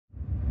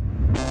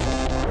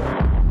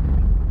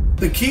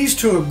The keys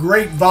to a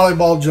great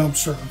volleyball jump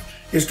serve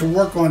is to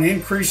work on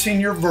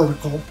increasing your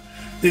vertical,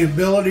 the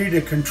ability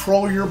to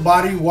control your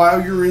body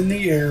while you're in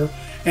the air,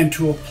 and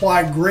to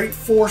apply great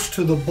force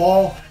to the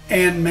ball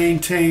and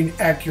maintain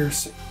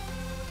accuracy.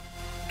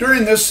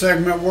 During this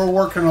segment, we're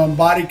working on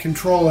body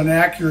control and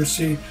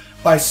accuracy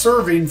by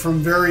serving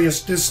from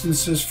various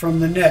distances from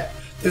the net.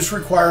 This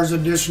requires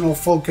additional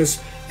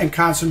focus and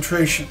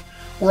concentration.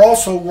 We're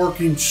also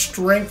working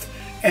strength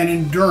and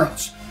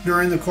endurance.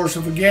 During the course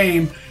of a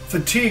game,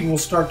 fatigue will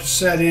start to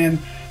set in,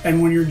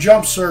 and when you're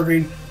jump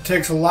serving, it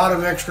takes a lot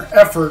of extra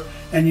effort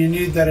and you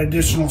need that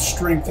additional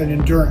strength and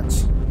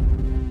endurance.